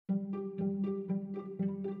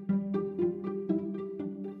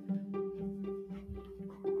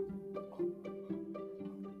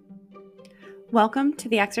Welcome to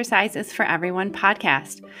the Exercise is for Everyone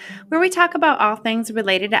podcast, where we talk about all things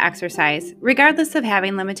related to exercise, regardless of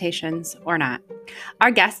having limitations or not.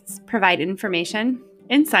 Our guests provide information,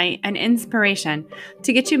 insight, and inspiration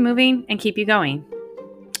to get you moving and keep you going.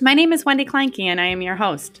 My name is Wendy Kleinke, and I am your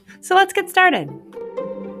host. So let's get started.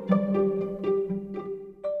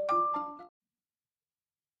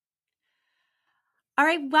 All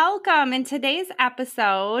right, welcome. In today's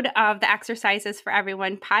episode of the Exercises for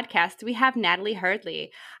Everyone podcast, we have Natalie Hurdley.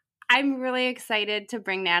 I'm really excited to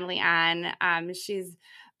bring Natalie on. She's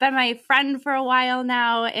been my friend for a while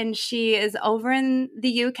now, and she is over in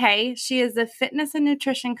the UK. She is a fitness and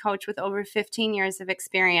nutrition coach with over 15 years of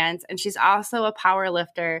experience, and she's also a power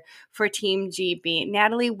lifter for Team GB.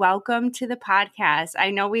 Natalie, welcome to the podcast. I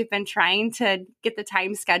know we've been trying to get the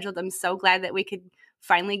time scheduled. I'm so glad that we could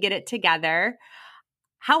finally get it together.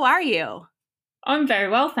 How are you? I'm very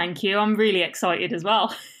well, thank you. I'm really excited as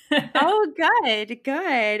well. Oh,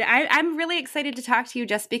 good. I'm really excited to talk to you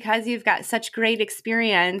just because you've got such great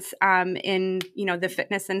experience in, the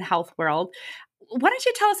fitness and health world. Why don't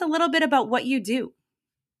you tell us a little bit about what you do?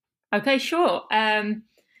 Okay, sure.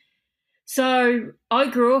 So I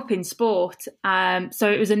grew up in sport, so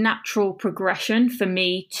it was a natural progression for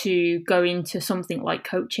me to go into something like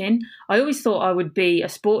coaching. I always thought I would be a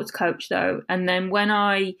sports coach though, and then when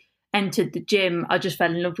I entered the gym, I just fell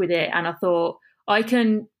in love with it, and I thought I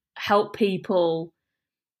can help people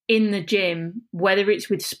in the gym, whether it's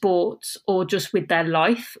with sports or just with their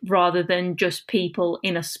life, rather than just people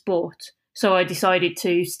in a sport. So I decided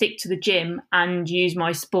to stick to the gym and use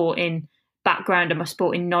my sporting background and my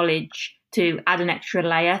sporting knowledge to add an extra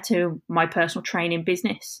layer to my personal training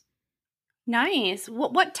business. Nice.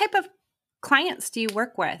 What type of clients do you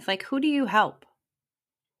work with? Like, who do you help?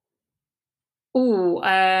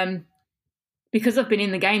 Because I've been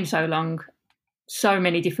in the game so long, so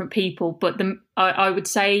many different people, but I would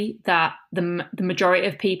say that the majority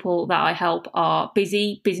of people that I help are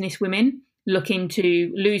busy business women looking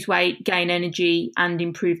to lose weight, gain energy, and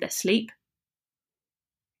improve their sleep.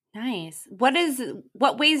 Nice.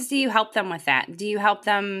 What ways do you help them with that? Do you help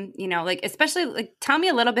them, especially tell me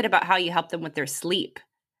a little bit about how you help them with their sleep?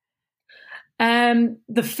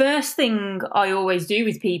 The first thing I always do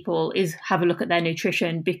with people is have a look at their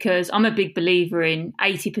nutrition, because I'm a big believer in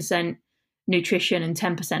 80% nutrition and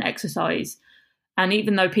 10% exercise. And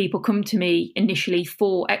even though people come to me initially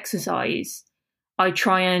for exercise, I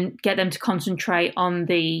try and get them to concentrate on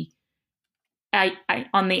the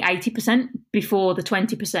 80% before the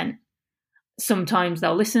 20%. Sometimes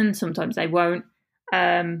they'll listen, sometimes they won't.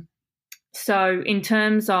 So in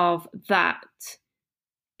terms of that,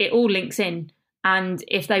 it all links in. And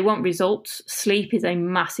if they want results, sleep is a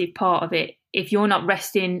massive part of it. If you're not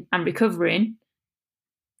resting and recovering,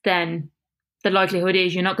 then the likelihood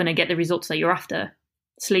is you're not going to get the results that you're after.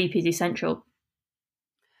 Sleep is essential.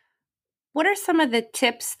 What are some of the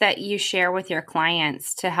tips that you share with your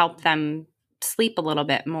clients to help them sleep a little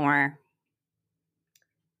bit more?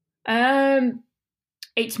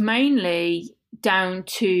 It's mainly down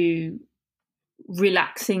to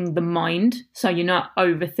relaxing the mind, so you're not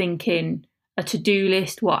overthinking a to-do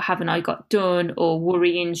list, what haven't I got done, or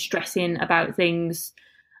worrying, stressing about things.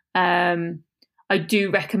 I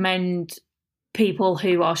do recommend people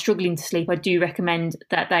who are struggling to sleep, I do recommend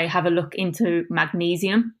that they have a look into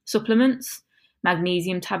magnesium supplements,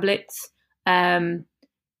 magnesium tablets,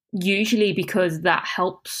 usually because that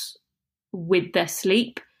helps with their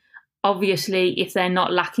sleep. Obviously, if they're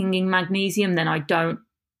not lacking in magnesium, then I don't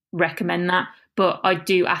recommend that. But I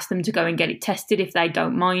do ask them to go and get it tested if they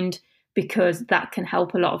don't mind, because that can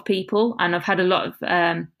help a lot of people. And I've had a lot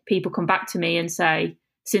of people come back to me and say,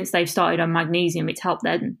 since they've started on magnesium, it's helped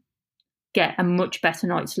them get a much better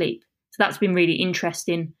night's sleep. So that's been really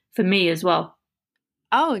interesting for me as well.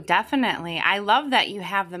 Oh, definitely. I love that you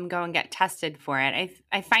have them go and get tested for it.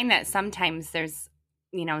 I find that sometimes there's,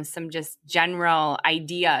 some just general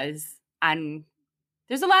ideas on,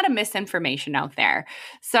 there's a lot of misinformation out there.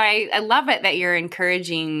 So I love it that you're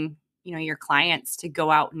encouraging, your clients to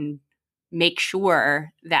go out and make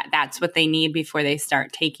sure that that's what they need before they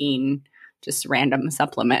start taking just random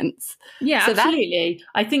supplements. Yeah, so absolutely.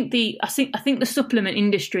 I think the supplement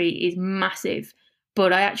industry is massive,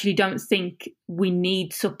 but I actually don't think we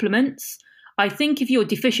need supplements. I think if you're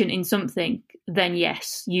deficient in something, then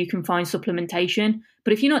yes, you can find supplementation.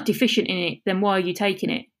 But if you're not deficient in it, then why are you taking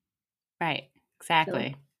it? Right.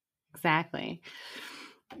 Exactly.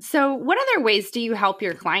 So what other ways do you help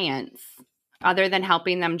your clients other than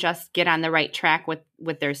helping them just get on the right track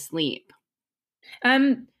with their sleep?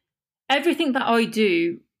 Everything that I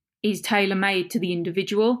do is tailor-made to the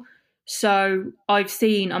individual. So I've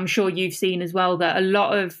seen, I'm sure you've seen as well, that a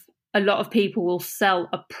lot of people will sell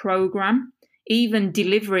a program, even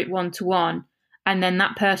deliver it one to one, and then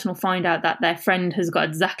that person will find out that their friend has got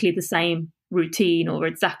exactly the same routine or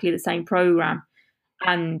exactly the same program,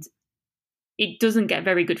 and it doesn't get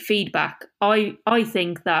very good feedback. I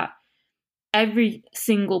think that every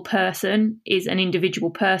single person is an individual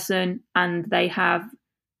person, and they have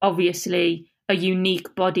obviously a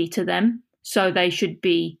unique body to them, so they should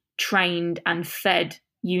be trained and fed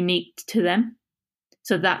unique to them.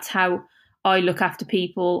 So that's how I look after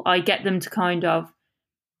people. I get them to kind of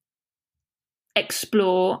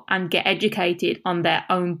explore and get educated on their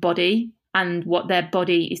own body and what their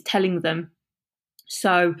body is telling them,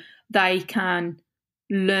 so they can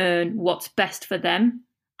learn what's best for them.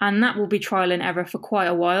 And that will be trial and error for quite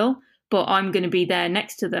a while. But I'm going to be there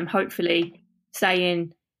next to them, hopefully,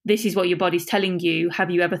 saying, this is what your body's telling you. Have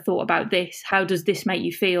you ever thought about this? How does this make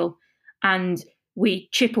you feel? And we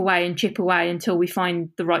chip away until we find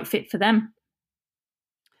the right fit for them.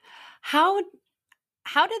 How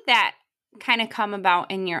did that kind of come about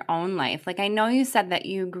in your own life? Like, I know you said that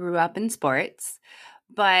you grew up in sports,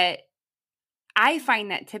 but I find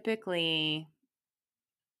that typically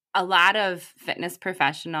a lot of fitness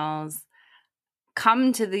professionals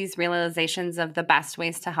come to these realizations of the best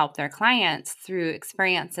ways to help their clients through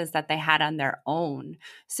experiences that they had on their own.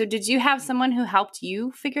 So did you have someone who helped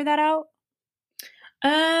you figure that out?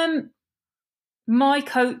 My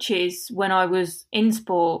coaches when I was in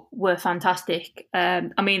sport were fantastic. I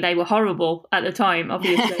mean, they were horrible at the time,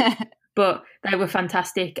 obviously, but they were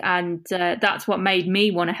fantastic. And that's what made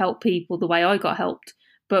me want to help people the way I got helped.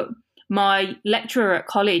 But my lecturer at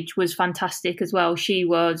college was fantastic as well. She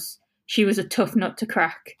was a tough nut to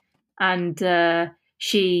crack, and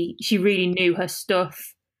she really knew her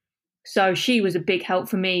stuff. So she was a big help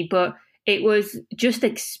for me. But it was just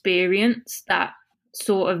experience that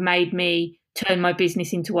sort of made me turn my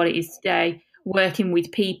business into what it is today, working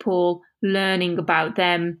with people, learning about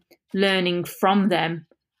them, learning from them,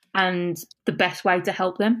 and the best way to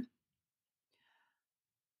help them.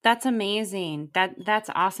 That's amazing. That's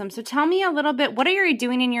awesome. So tell me a little bit, what are you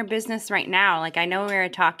doing in your business right now? Like, I know we were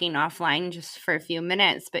talking offline just for a few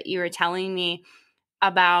minutes, but you were telling me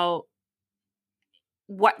about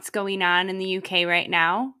what's going on in the UK right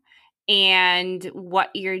now and what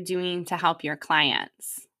you're doing to help your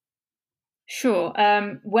clients. Sure.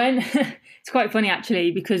 When it's quite funny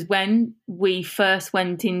actually, because when we first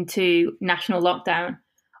went into national lockdown,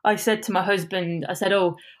 I said to my husband, I said,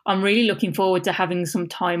 "Oh, I'm really looking forward to having some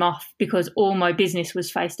time off because all my business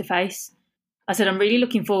was face to face." I said, "I'm really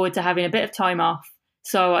looking forward to having a bit of time off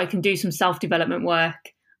so I can do some self-development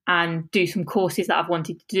work and do some courses that I've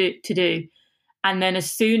wanted to do." And then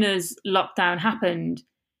as soon as lockdown happened,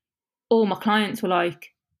 all my clients were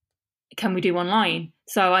like, "Can we do online?"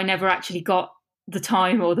 So I never actually got the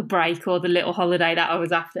time or the break or the little holiday that I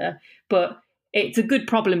was after. But it's a good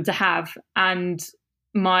problem to have. And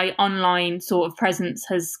my online sort of presence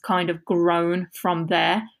has kind of grown from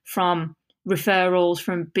there, from referrals,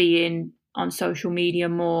 from being on social media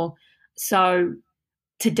more. So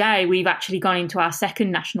today we've actually gone into our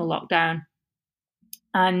second national lockdown.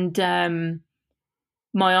 And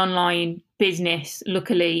my online business,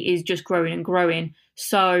 luckily, is just growing and growing.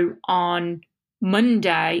 So on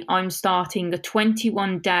Monday, I'm starting a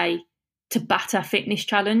 21-day Tabata fitness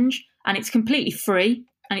challenge, and it's completely free,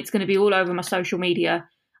 and it's going to be all over my social media.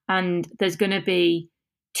 And there's going to be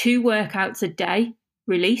 2 workouts a day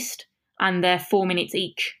released, and they're 4 minutes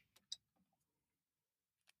each.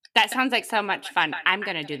 That sounds like so much fun. I'm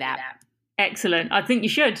going to do that. Excellent. I think you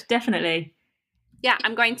should, definitely. Yeah,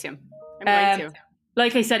 I'm going to.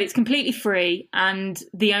 Like I said, it's completely free, and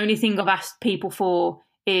the only thing I've asked people for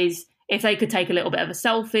is if they could take a little bit of a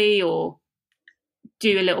selfie or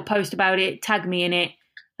do a little post about it, tag me in it,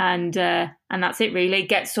 and that's it really.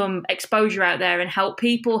 Get some exposure out there and help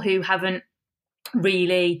people who haven't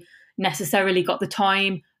really necessarily got the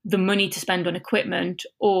time, the money to spend on equipment,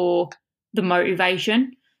 or the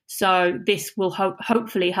motivation. So this will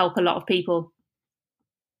hopefully help a lot of people.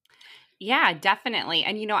 Yeah, definitely.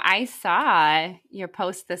 And, I saw your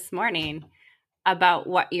post this morning about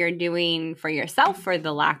what you're doing for yourself for the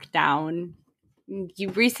lockdown. You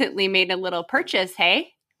recently made a little purchase,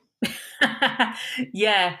 hey?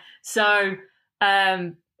 Yeah. So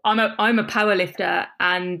I'm a power lifter,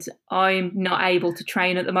 and I'm not able to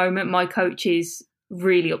train at the moment. My coach is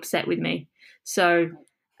really upset with me. So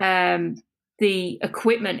the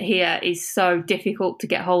equipment here is so difficult to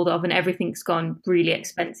get hold of, and everything's gone really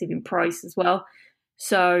expensive in price as well.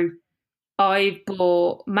 So I've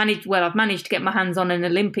managed to get my hands on an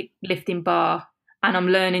Olympic lifting bar, and I'm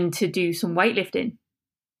learning to do some weightlifting.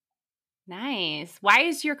 Nice. Why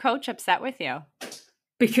is your coach upset with you?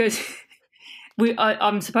 Because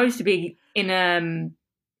I'm supposed to be in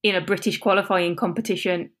a British qualifying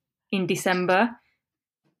competition in December,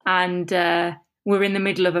 and we're in the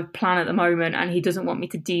middle of a plan at the moment, and he doesn't want me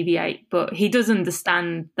to deviate, but he does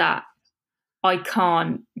understand that I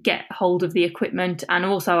can't get hold of the equipment, and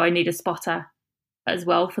also I need a spotter as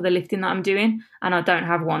well for the lifting that I'm doing, and I don't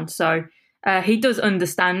have one. So he does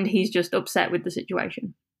understand. He's just upset with the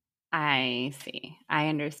situation. I see. I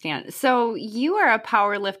understand. So you are a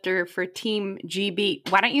power lifter for Team GB.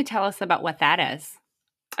 Why don't you tell us about what that is?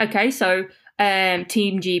 Okay, so Team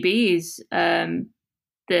GB is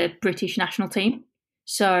the British national team.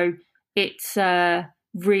 So it's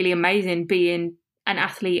really amazing being an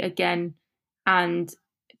athlete again and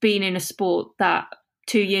being in a sport that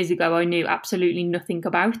 2 years ago I knew absolutely nothing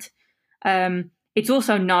about. It's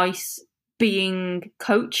also nice being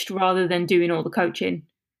coached rather than doing all the coaching.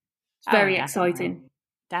 It's very exciting.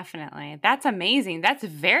 Definitely. That's amazing. That's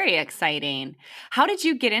very exciting. How did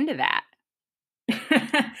you get into that?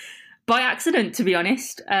 By accident, to be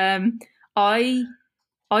honest. I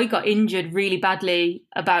got injured really badly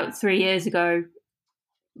about 3 years ago.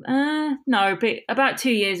 No, but about 2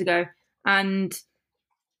 years ago. And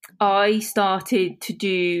I started to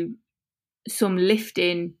do some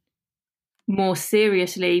lifting more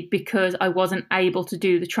seriously because I wasn't able to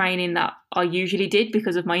do the training that I usually did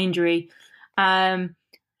because of my injury. And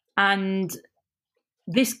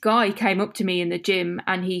this guy came up to me in the gym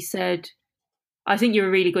and he said, I think you're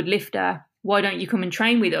a really good lifter. Why don't you come and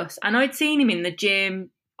train with us? And I'd seen him in the gym.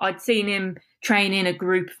 I'd seen him training a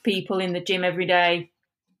group of people in the gym every day,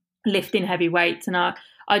 lifting heavy weights. And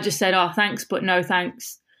I just said, oh, thanks, but no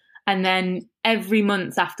thanks. And then every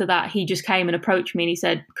month after that, he just came and approached me and he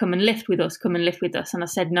said, come and lift with us, come and lift with us. And I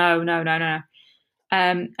said, no.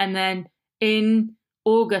 And then in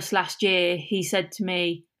August last year, he said to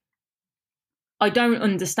me, I don't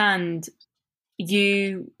understand.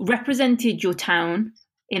 You represented your town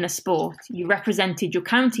in a sport, you represented your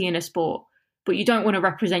county in a sport, but you don't want to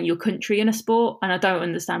represent your country in a sport, and I don't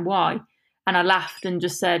understand why. And I laughed and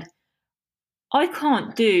just said, I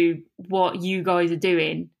can't do what you guys are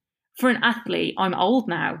doing. For an athlete, I'm old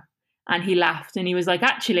now. And he laughed and he was like,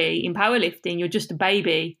 actually, in powerlifting, you're just a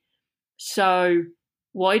baby. So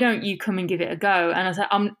why don't you come and give it a go? And I said,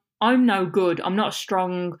 I'm no good. I'm not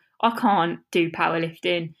strong. I can't do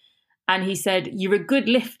powerlifting. And he said, you're a good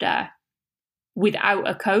lifter without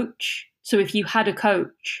a coach. So if you had a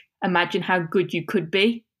coach, imagine how good you could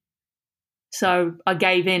be. So I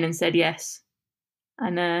gave in and said yes.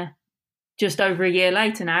 And just over a year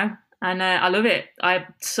later now, and I love it. I'm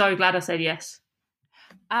so glad I said yes.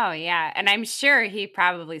 Oh, yeah. And I'm sure he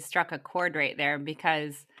probably struck a chord right there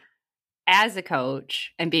because as a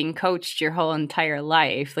coach and being coached your whole entire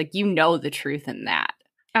life, like, you know the truth in that.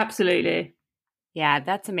 Absolutely. Yeah,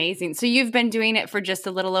 that's amazing. So you've been doing it for just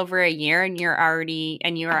a little over a year and you're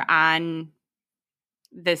on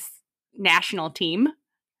this national team?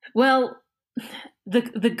 Well,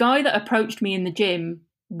 the guy that approached me in the gym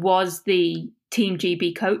was the Team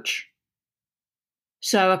GB coach.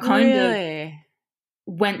 So I kind of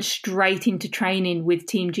went straight into training with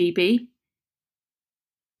Team GB.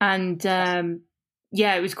 And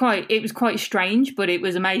yeah, it was quite strange, but it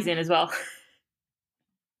was amazing as well.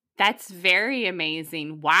 That's very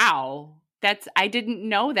amazing. Wow. I didn't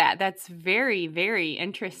know that. That's very, very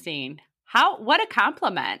interesting. What a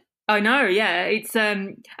compliment. I know, yeah. It's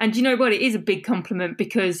and you know what? It is a big compliment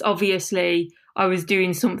because obviously I was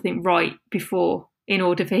doing something right before in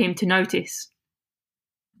order for him to notice.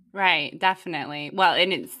 Right, definitely. Well,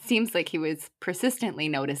 and it seems like he was persistently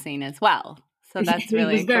noticing as well. So that's really cool.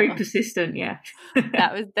 He was very persistent, yeah.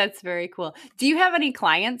 That's very cool. Do you have any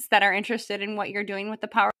clients that are interested in what you're doing with the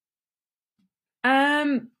power?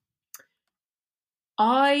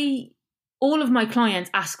 All of my clients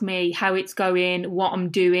ask me how it's going, what I'm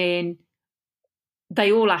doing.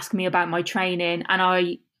 They all ask me about my training,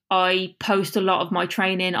 and I post a lot of my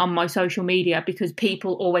training on my social media because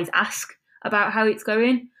people always ask about how it's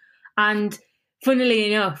going. And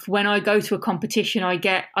funnily enough, when I go to a competition, I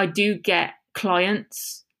do get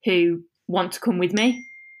clients who want to come with me.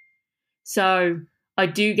 So I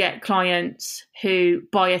do get clients who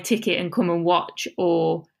buy a ticket and come and watch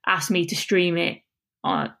or ask me to stream it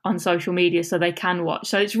on social media so they can watch.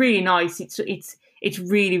 So it's really nice. It's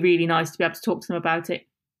really, really nice to be able to talk to them about it.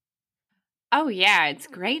 Oh, yeah. It's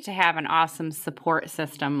great to have an awesome support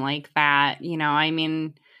system like that. You know, I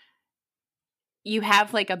mean, you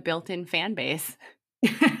have like a built-in fan base.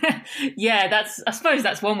 Yeah, I suppose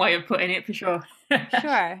that's one way of putting it for sure.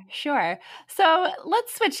 Sure, sure. So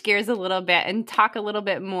let's switch gears a little bit and talk a little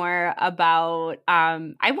bit more about.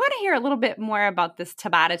 I want to hear a little bit more about this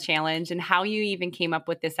Tabata challenge and how you even came up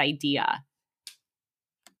with this idea.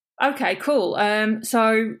 Okay, cool.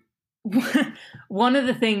 So one of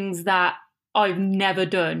the things that I've never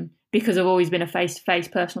done, because I've always been a face-to-face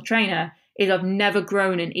personal trainer, is I've never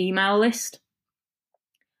grown an email list.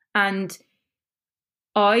 And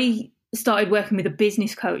I started working with a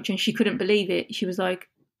business coach and she couldn't believe it. She was like,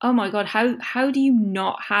 "Oh my God, how do you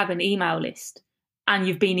not have an email list? And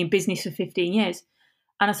you've been in business for 15 years."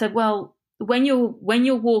 And I said, "Well, when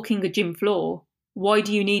you're walking a gym floor, why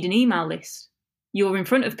do you need an email list? You're in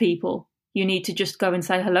front of people. You need to just go and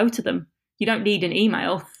say hello to them. You don't need an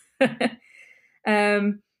email."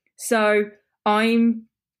 So I'm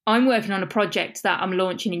working on a project that I'm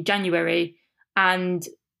launching in January, and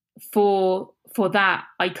for that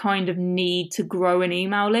I kind of need to grow an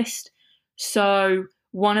email list. So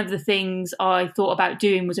one of the things I thought about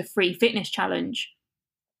doing was a free fitness challenge.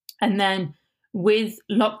 And then with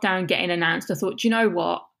lockdown getting announced, I thought, do you know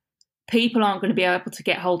what? People aren't going to be able to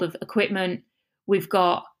get hold of equipment. We've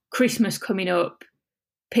got Christmas coming up.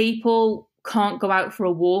 People can't go out for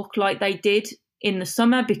a walk like they did in the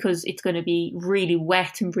summer because it's going to be really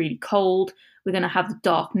wet and really cold. We're going to have the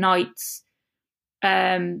dark nights.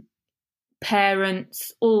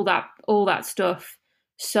 Parents, all that stuff.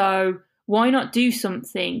 So why not do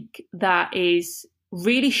something that is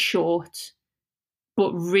really short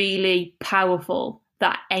but really powerful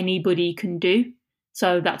that anybody can do?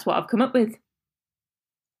 So that's what I've come up with.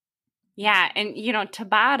 Yeah, and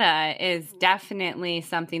Tabata is definitely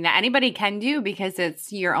something that anybody can do because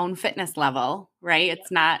it's your own fitness level, right? It's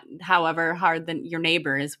not however hard that your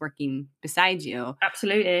neighbor is working beside you.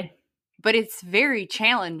 Absolutely. But it's very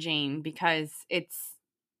challenging because it's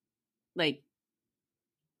like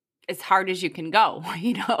as hard as you can go,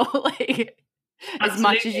 like as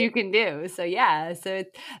much as you can do. So yeah,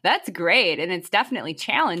 that's great. And it's definitely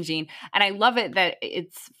challenging. And I love it that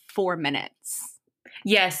it's 4 minutes.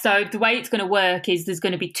 Yeah, so the way it's going to work is there's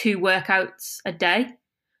going to be 2 workouts a day.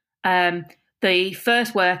 The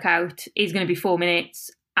first workout is going to be 4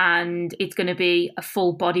 minutes and it's going to be a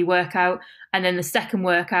full body workout. And then the second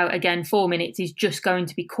workout, again, 4 minutes, is just going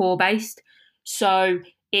to be core based. So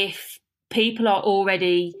if people are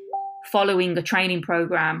already following a training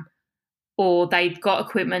program or they've got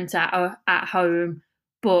equipment at home,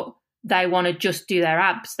 but they want to just do their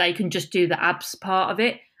abs, they can just do the abs part of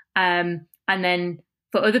it. And then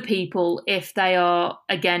for other people, if they are,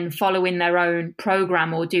 again, following their own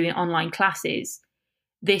program or doing online classes,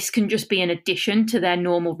 this can just be an addition to their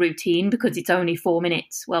normal routine because it's only 4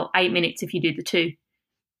 minutes. Well, 8 minutes if you do the 2.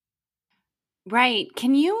 Right.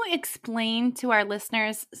 Can you explain to our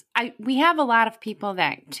listeners? We have a lot of people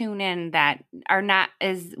that tune in that are not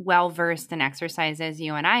as well versed in exercise as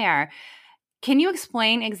you and I are. Can you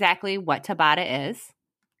explain exactly what Tabata is?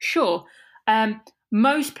 Sure.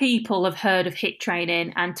 Most people have heard of HIIT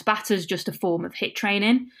training, and Tabata is just a form of HIIT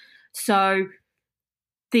training. So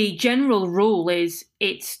the general rule is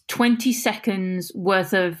it's 20 seconds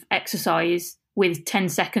worth of exercise with 10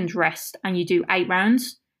 seconds rest, and you do 8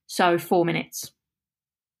 rounds, so 4 minutes.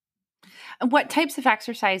 What types of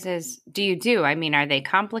exercises do you do? I mean, are they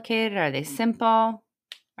complicated? Are they simple?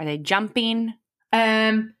 Are they jumping?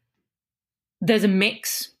 There's a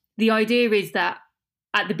mix. The idea is that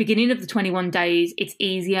at the beginning of the 21 days, it's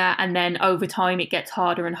easier, and then over time it gets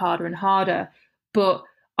harder and harder and harder. But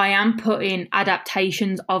I am putting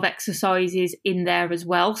adaptations of exercises in there as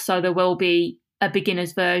well. So there will be a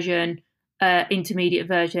beginner's version, intermediate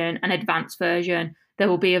version, an advanced version. There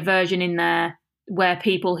will be a version in there where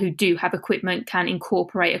people who do have equipment can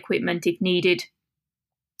incorporate equipment if needed.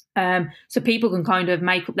 So people can kind of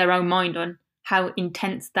make up their own mind on how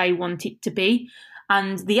intense they want it to be.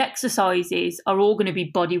 And the exercises are all going to be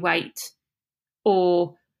body weight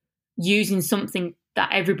or using something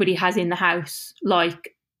that everybody has in the house,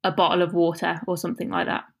 like a bottle of water or something like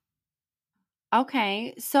that.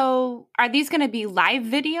 Okay. So are these going to be live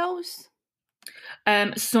videos?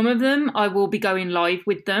 Some of them I will be going live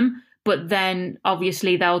with them, but then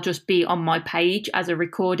obviously they'll just be on my page as a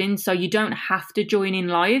recording. So you don't have to join in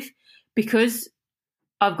live because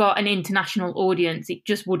I've got an international audience. It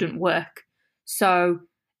just wouldn't work. So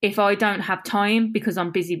if I don't have time because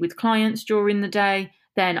I'm busy with clients during the day,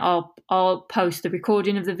 then I'll post the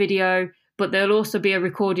recording of the video, but there'll also be a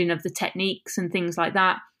recording of the techniques and things like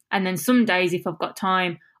that. And then some days, if I've got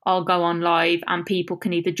time, I'll go on live and people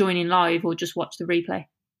can either join in live or just watch the replay.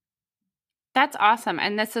 That's awesome.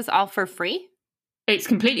 And this is all for free? It's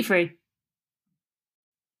completely free.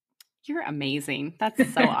 You're amazing.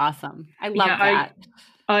 That's so awesome. I love Yeah,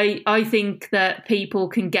 that. I think that people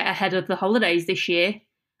can get ahead of the holidays this year,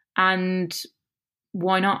 and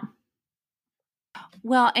why not?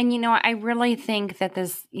 Well, and I really think that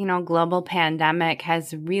this, global pandemic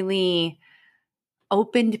has really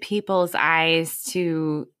opened people's eyes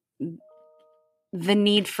to the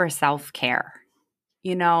need for self-care,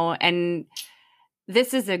 and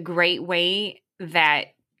this is a great way that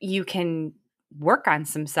you can work on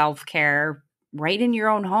some self-care right in your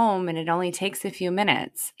own home, and it only takes a few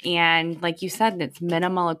minutes. And like you said, it's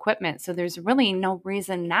minimal equipment, so there's really no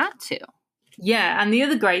reason not to. Yeah, and the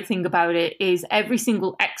other great thing about it is every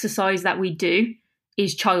single exercise that we do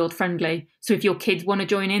is child friendly. So if your kids want to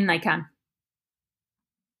join in, they can.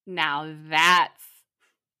 Now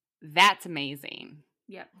that's amazing.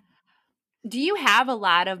 Yeah. Do you have a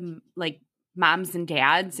lot of like moms and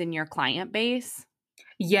dads in your client base?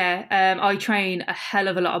 Yeah, I train a hell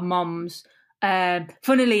of a lot of moms.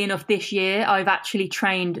 Funnily enough, this year I've actually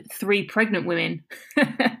trained 3 pregnant women.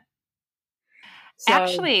 So,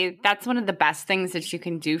 Actually, that's one of the best things that you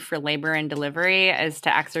can do for labor and delivery is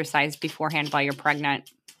to exercise beforehand while you're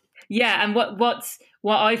pregnant. yeah, and what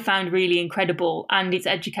I found really incredible, and it's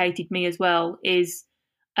educated me as well, is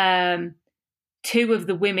 2 of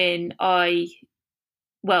the women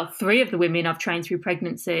well, 3 of the women I've trained through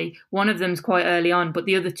pregnancy. One of them's quite early on, but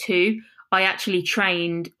the other 2 I actually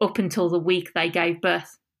trained up until the week they gave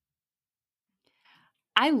birth.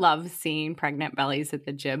 I love seeing pregnant bellies at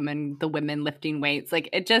the gym and the women lifting weights. Like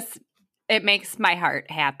it makes my heart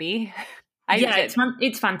happy.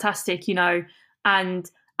 It's fantastic, and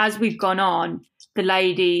as we've gone on, the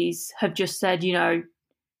ladies have just said,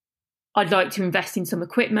 I'd like to invest in some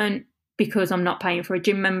equipment because I'm not paying for a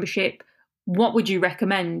gym membership. What would you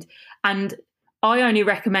recommend? And I only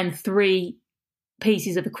recommend 3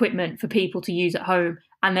 pieces of equipment for people to use at home,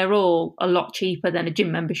 and they're all a lot cheaper than a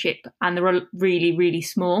gym membership, and they're all really, really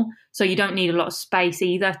small. So you don't need a lot of space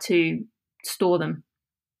either to store them.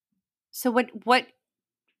 So what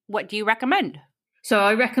do you recommend? So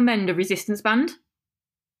I recommend a resistance band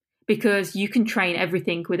because you can train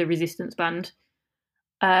everything with a resistance band.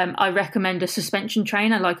 I recommend a suspension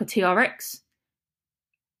trainer like a TRX.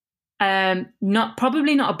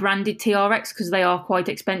 Probably not a branded TRX because they are quite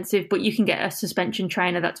expensive, but you can get a suspension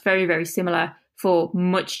trainer that's very, very similar for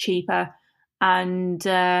much cheaper. And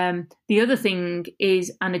the other thing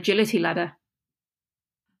is an agility ladder.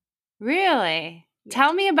 Really? Yeah.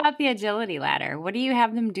 Tell me about the agility ladder. What do you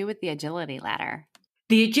have them do with the agility ladder?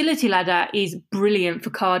 The agility ladder is brilliant for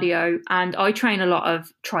cardio, and I train a lot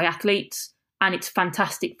of triathletes, and it's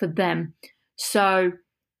fantastic for them. So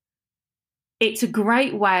it's a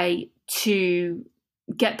great way to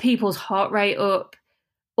get people's heart rate up,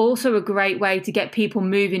 also a great way to get people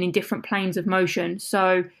moving in different planes of motion.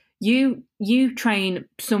 So you train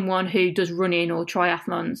someone who does running or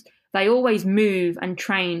triathlons, they always move and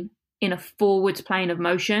train in a forwards plane of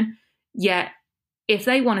motion, yet if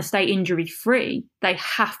they want to stay injury free, they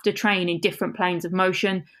have to train in different planes of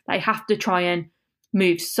motion. They have to try and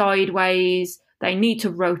move sideways. They need to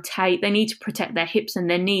rotate. They need to protect their hips and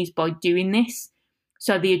their knees by doing this.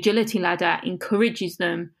 So the agility ladder encourages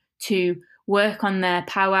them to work on their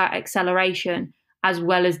power, acceleration, as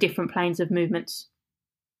well as different planes of movements.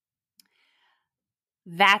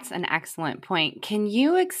 That's an excellent point. Can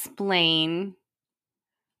you explain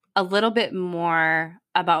a little bit more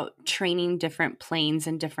about training different planes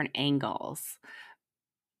and different angles?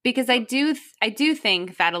 Because I do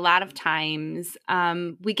think that a lot of times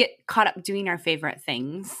we get caught up doing our favorite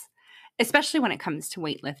things, especially when it comes to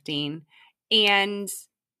weightlifting, and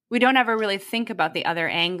we don't ever really think about the other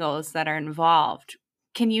angles that are involved.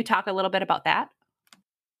 Can you talk a little bit about that?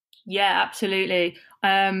 Yeah, absolutely.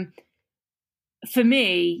 For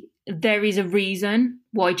me, there is a reason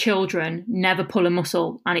why children never pull a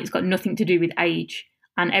muscle, and it's got nothing to do with age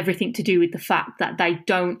and everything to do with the fact that they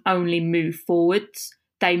don't only move forwards,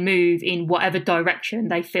 they move in whatever direction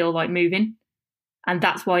they feel like moving. And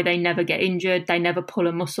that's why they never get injured, they never pull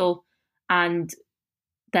a muscle, and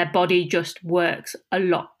their body just works a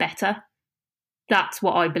lot better. That's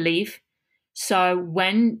what I believe. So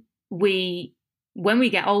when we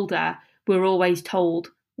get older, we're always told,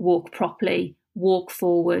 walk properly, walk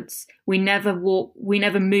forwards. We never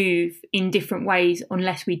move in different ways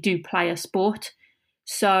unless we do play a sport.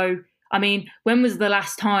 So, I mean, when was the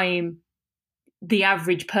last time the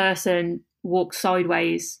average person walked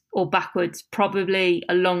sideways or backwards? Probably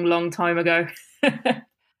a long, long time ago.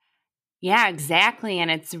 Yeah, exactly.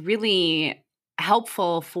 And it's really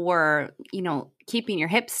helpful for, keeping your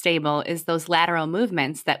hips stable is those lateral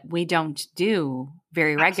movements that we don't do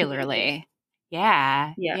very regularly.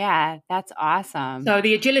 Yeah. Yeah. Yeah. That's awesome. So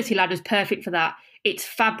the agility ladder is perfect for that. It's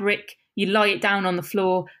fabric. You lie it down on the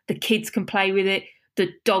floor. The kids can play with it. The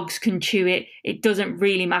dogs can chew it. It doesn't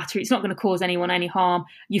really matter. It's not going to cause anyone any harm.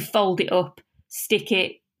 You fold it up, stick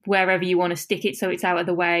it wherever you want to stick it so it's out of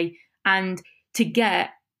the way. And to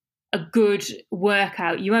get a good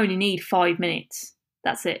workout, you only need 5 minutes.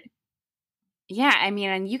 That's it. Yeah. I mean,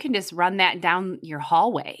 and you can just run that down your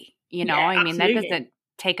hallway. Yeah, I mean, that absolutely. doesn't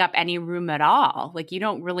take up any room at all. Like, you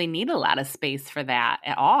don't really need a lot of space for that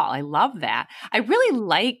at all. I love that. I really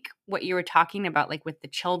like what you were talking about, like with the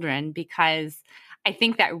children, because I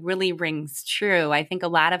think that really rings true. I think a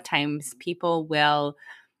lot of times people will,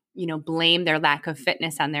 blame their lack of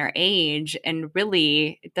fitness on their age, and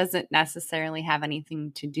really it doesn't necessarily have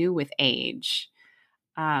anything to do with age.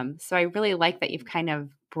 So I really like that you've kind of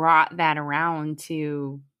brought that around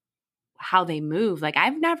to how they move. Like,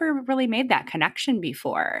 I've never really made that connection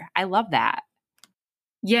before. I love that.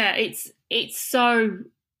 Yeah, it's so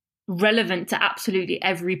relevant to absolutely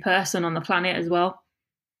every person on the planet as well.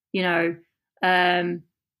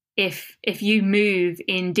 If you move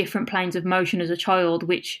in different planes of motion as a child,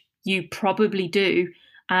 which you probably do,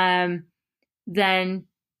 then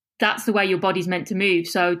that's the way your body's meant to move.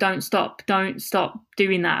 So don't stop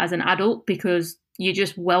doing that as an adult, because you're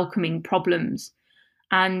just welcoming problems.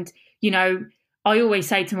 And I always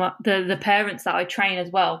say to the parents that I train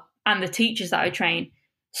as well, and the teachers that I train,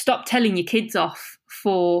 stop telling your kids off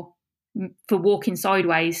for walking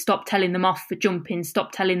sideways. Stop telling them off for jumping.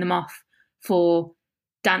 Stop telling them off for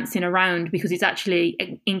dancing around, because it's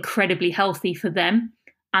actually incredibly healthy for them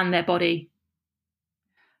and their body.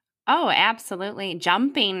 Oh, absolutely.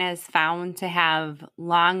 Jumping is found to have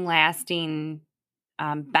long-lasting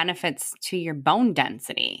benefits to your bone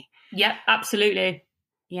density. Yep, absolutely.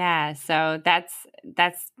 Yeah, so that's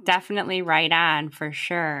definitely right on, for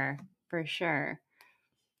sure. For sure.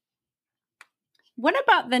 What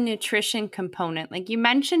about the nutrition component? Like, you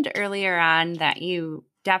mentioned earlier on that you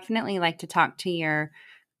definitely like to talk to your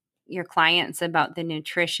clients about the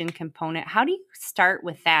nutrition component. How do you start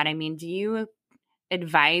with that? I mean, do you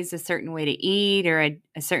advise a certain way to eat, or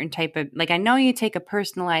a certain type of, like, I know you take a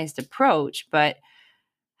personalized approach, but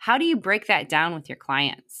how do you break that down with your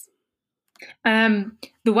clients? The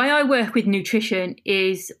way I work with nutrition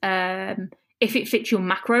is, if it fits your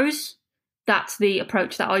macros, that's the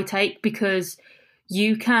approach that I take, because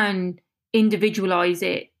you can individualize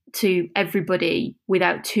it to everybody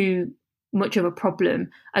without too much of a problem,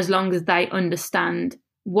 as long as they understand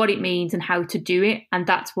what it means and how to do it. And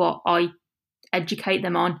that's what I educate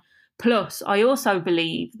them on. Plus, I also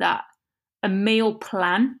believe that a meal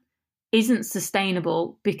plan isn't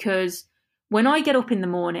sustainable, because when I get up in the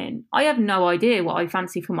morning, I have no idea what I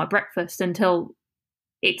fancy for my breakfast until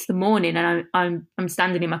it's the morning and I'm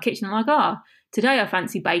standing in my kitchen. I'm like, today I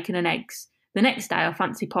fancy bacon and eggs. The next day I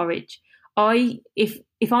fancy porridge.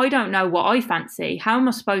 If I don't know what I fancy, how am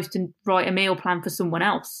I supposed to write a meal plan for someone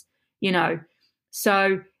else?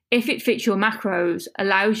 So if it fits your macros,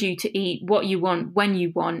 allows you to eat what you want, when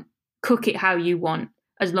you want, cook it how you want,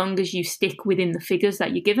 as long as you stick within the figures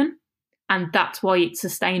that you're given. And that's why it's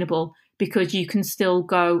sustainable, because you can still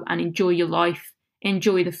go and enjoy your life,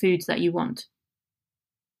 enjoy the foods that you want.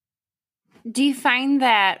 Do you find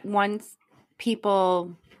that once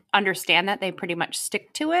people understand that, they pretty much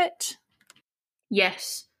stick to it?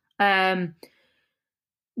 Yes.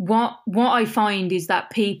 What I find is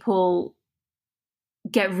that people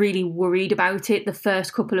get really worried about it the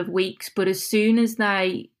first couple of weeks, but as soon as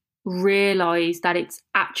they realize that it's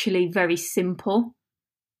actually very simple,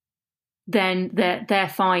 then they're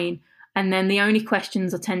fine. And then the only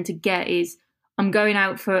questions I tend to get is, I'm going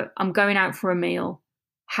out for a meal.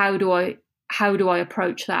 How do I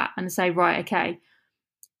approach that? And say, right, okay,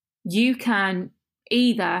 you can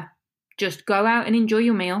either just go out and enjoy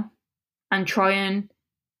your meal and try and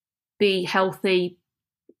be healthy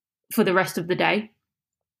for the rest of the day,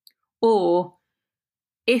 or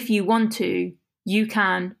if you want to, you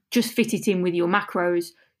can just fit it in with your macros.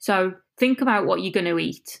 So think about what you're going to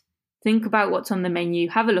eat. Think about what's on the menu.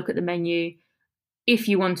 Have a look at the menu if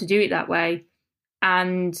you want to do it that way,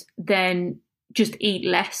 and then just eat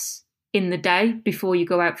less in the day before you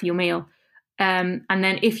go out for your meal. And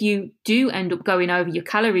then if you do end up going over your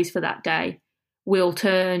calories for that day, we'll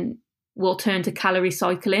turn to calorie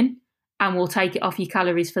cycling, and we'll take it off your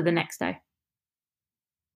calories for the next day.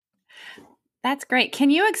 That's great.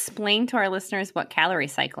 Can you explain to our listeners what calorie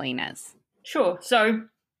cycling is? Sure. So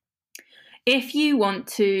if you want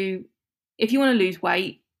to lose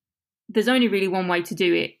weight, there's only really one way to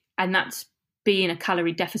do it, and that's be in a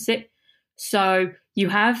calorie deficit. So you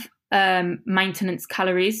have maintenance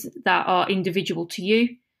calories that are individual to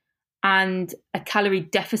you, and a calorie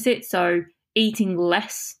deficit, so eating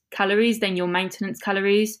less calories than your maintenance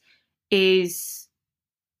calories, is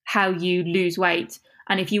how you lose weight.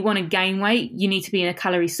 And if you want to gain weight, you need to be in a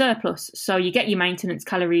calorie surplus. So you get your maintenance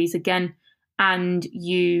calories again, and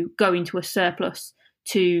you go into a surplus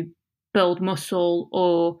to build muscle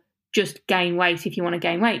or just gain weight if you want to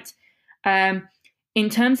gain weight. In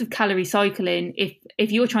terms of calorie cycling,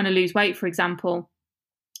 if you're trying to lose weight, for example,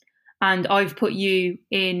 and I've put you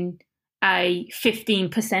in a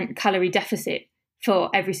 15% calorie deficit for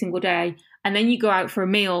every single day, and then you go out for a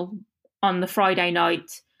meal on the Friday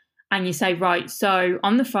night and you say, right, so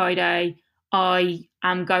on the Friday, I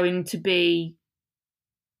am going to be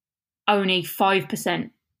only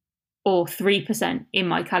 5% or 3% in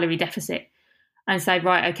my calorie deficit, and say,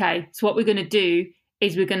 right, okay, so what we're going to do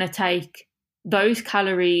is we're going to take those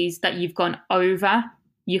calories that you've gone over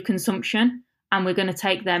your consumption, and we're going to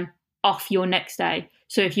take them off your next day.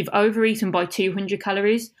 So if you've overeaten by 200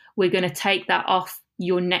 calories, we're going to take that off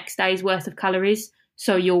your next day's worth of calories,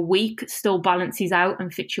 so your week still balances out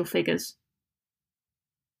and fits your figures.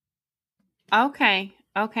 Okay.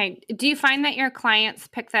 Do you find that your clients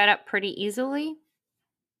pick that up pretty easily?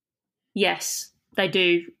 Yes, they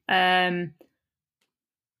do.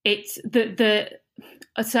 It's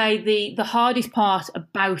I'd say the hardest part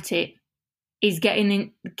about it is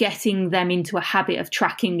getting them into a habit of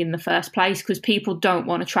tracking in the first place, because people don't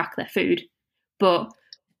want to track their food. But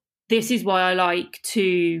this is why I like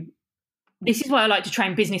to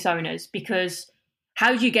train business owners, because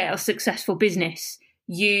how do you get a successful business?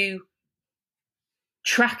 You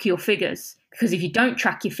track your figures, because if you don't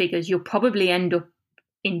track your figures, you'll probably end up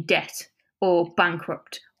in debt or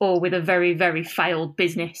bankrupt or with a very, very failed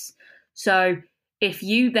business. So if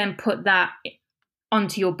you then put that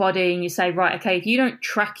onto your body and you say, right, okay, if you don't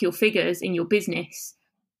track your figures in your business,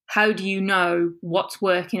 how do you know what's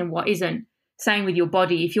working and what isn't? Same with your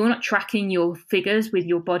body. If you're not tracking your figures with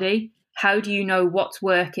your body, how do you know what's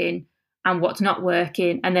working and what's not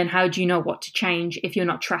working? And then how do you know what to change if you're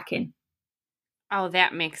not tracking? Oh,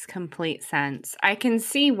 that makes complete sense. I can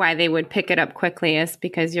see why they would pick it up quickly, is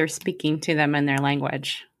because you're speaking to them in their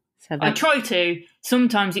language. So I try to.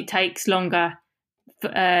 Sometimes it takes longer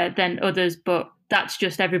than others, but that's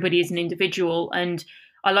just everybody is an individual. And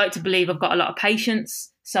I like to believe I've got a lot of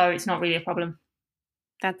patience, so it's not really a problem.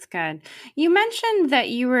 That's good. You mentioned that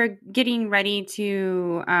you were getting ready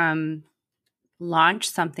to launch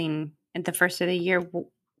something at the first of the year.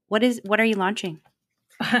 What are you launching?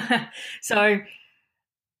 So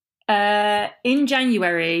in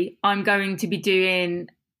January, I'm going to be doing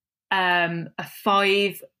a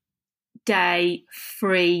 5-day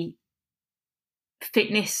free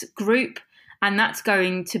fitness group, and that's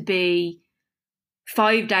going to be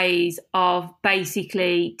 5 days of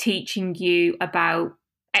basically teaching you about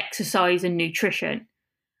exercise and nutrition.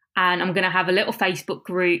 And I'm going to have a little Facebook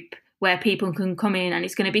group where people can come in, and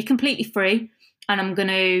it's going to be completely free. And I'm going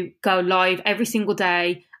to go live every single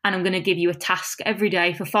day, and I'm going to give you a task every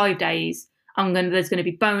day for 5 days. There's going to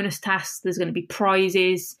be bonus tasks, there's going to be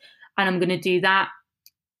prizes, and I'm going to do that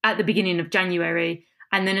at the beginning of January.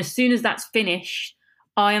 And then as soon as that's finished,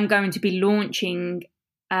 I am going to be launching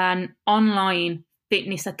an online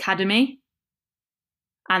fitness academy.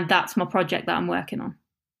 And that's my project that I'm working on.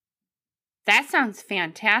 That sounds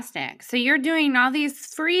fantastic. So you're doing all these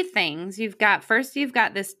free things. You've got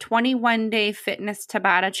this 21-day fitness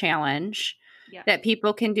Tabata challenge that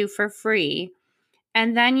people can do for free.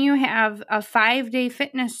 And then you have a 5-day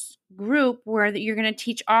fitness group where you're going to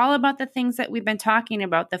teach all about the things that we've been talking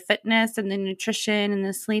about, the fitness and the nutrition and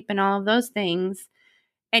the sleep and all of those things.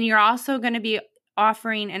 And you're also going to be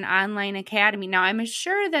offering an online academy. Now, I'm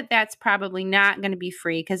sure that that's probably not going to be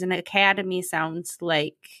free, because an academy sounds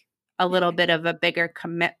like a little bit of a bigger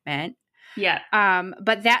commitment. Yeah.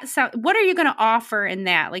 But what are you going to offer in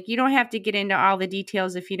that? Like, you don't have to get into all the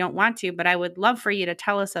details if you don't want to, but I would love for you to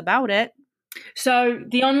tell us about it. So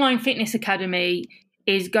the Online Fitness Academy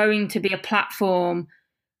is going to be a platform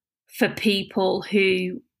for people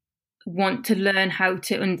who want to learn how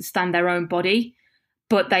to understand their own body,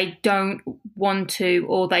 but they don't want to,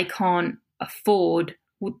 or they can't afford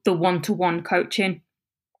the one-to-one coaching.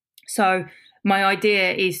 So my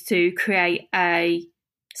idea is to create a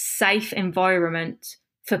safe environment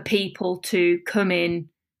for people to come in,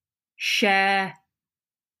 share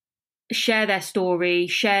their story,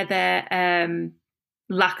 share their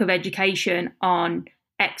lack of education on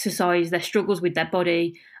exercise, their struggles with their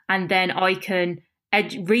body, and then I can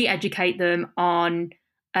re-educate them on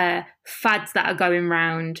fads that are going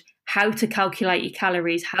around, how to calculate your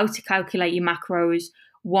calories, how to calculate your macros,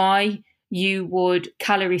 why you would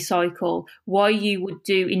calorie cycle, why you would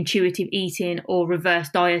do intuitive eating or reverse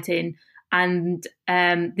dieting. And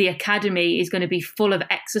the academy is going to be full of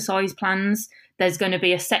exercise plans. There's going to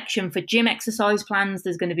be a section for gym exercise plans.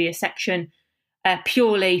 There's going to be a section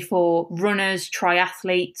purely for runners,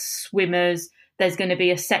 triathletes, swimmers. There's going to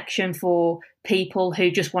be a section for people who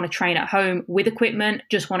just want to train at home with equipment,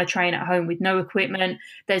 just want to train at home with no equipment.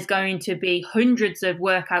 There's going to be hundreds of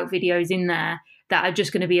workout videos in there that are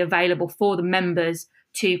just going to be available for the members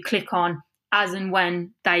to click on as and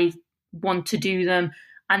when they want to do them.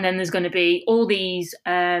 And then there's going to be all these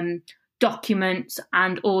documents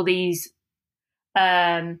and all these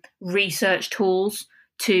research tools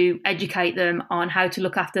to educate them on how to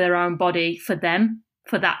look after their own body for them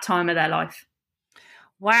for that time of their life.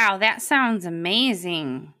 Wow, that sounds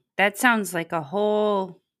amazing. That sounds like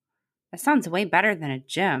that sounds way better than a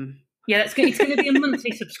gym. Yeah, it's going to be a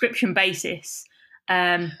monthly subscription basis.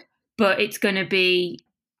 But it's going to be,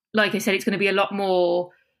 like I said, it's going to be a lot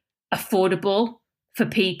more affordable for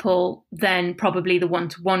people than probably the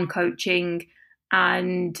one-to-one coaching.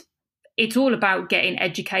 And it's all about getting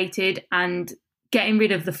educated and getting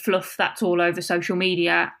rid of the fluff that's all over social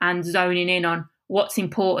media and zoning in on what's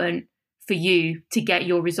important for you to get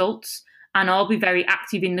your results. And I'll be very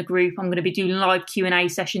active in the group. I'm going to be doing live Q&A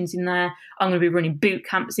sessions in there. I'm going to be running boot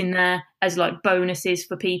camps in there as like bonuses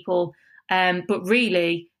for people. But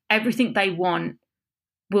really, everything they want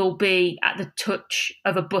will be at the touch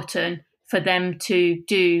of a button for them to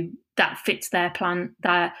do that fits their plan,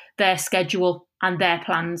 their schedule and their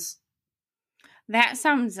plans. That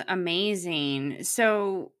sounds amazing.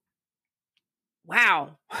 So,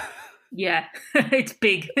 wow. Yeah, it's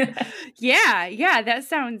big. Yeah, that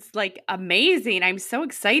sounds like amazing. I'm so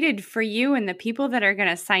excited for you and the people that are going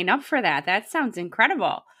to sign up for that. That sounds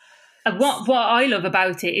incredible. What I love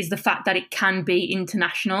about it is the fact that it can be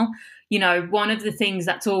international. You know, one of the things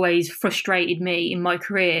that's always frustrated me in my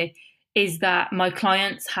career is that my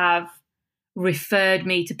clients have referred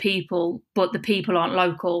me to people, but the people aren't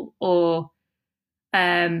local, or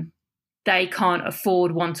they can't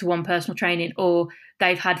afford one-to-one personal training, or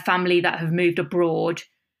they've had family that have moved abroad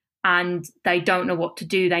and they don't know what to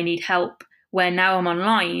do. They need help. Where now I'm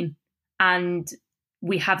online and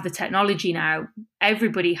we have the technology now.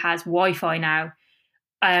 Everybody has Wi-Fi now.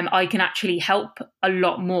 I can actually help a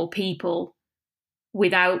lot more people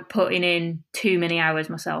without putting in too many hours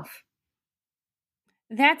myself.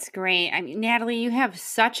 That's great. I mean, Natalie, you have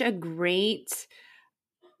such a great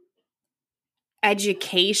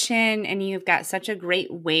education and you've got such a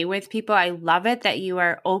great way with people. I love it that you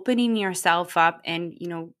are opening yourself up and,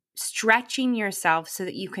 stretching yourself so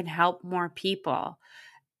that you can help more people.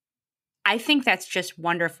 I think that's just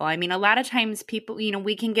wonderful. I mean, a lot of times people,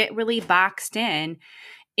 we can get really boxed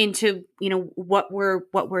into, what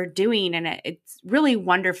we're doing. And it's really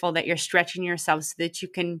wonderful that you're stretching yourself so that you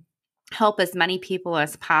can help as many people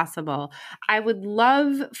as possible. I would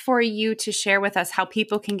love for you to share with us how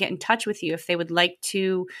people can get in touch with you if they would like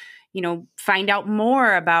to, find out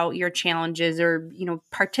more about your challenges or,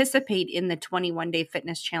 participate in the 21-day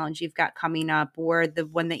fitness challenge you've got coming up or the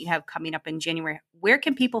one that you have coming up in January. Where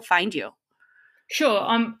can people find you? Sure.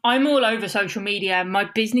 I'm all over social media. My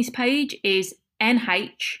business page is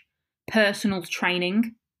NH Personal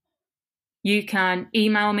Training. You can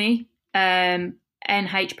email me,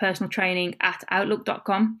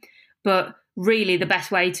 nhpersonaltraining@outlook.com. But really the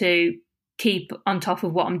best way to keep on top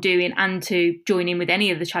of what I'm doing and to join in with any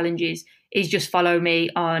of the challenges is just follow me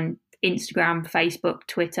on Instagram, Facebook,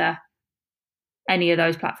 Twitter, any of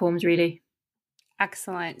those platforms really.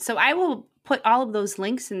 Excellent. So I will put all of those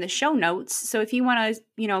links in the show notes. So if you want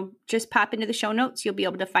to, just pop into the show notes, you'll be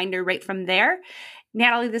able to find her right from there.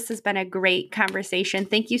 Natalie, this has been a great conversation.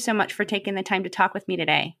 Thank you so much for taking the time to talk with me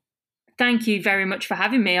today. Thank you very much for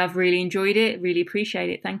having me. I've really enjoyed it. Really appreciate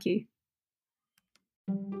it. Thank you.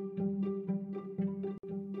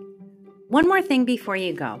 One more thing before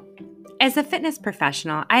you go. As a fitness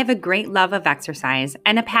professional, I have a great love of exercise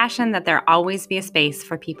and a passion that there always be a space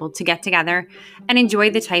for people to get together and enjoy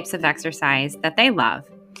the types of exercise that they love.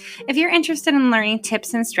 If you're interested in learning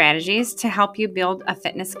tips and strategies to help you build a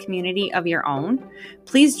fitness community of your own,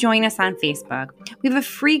 please join us on Facebook. We have a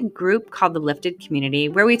free group called the Lifted Community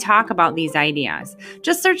where we talk about these ideas.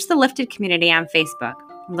 Just search the Lifted Community on Facebook.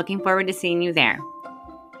 I'm looking forward to seeing you there.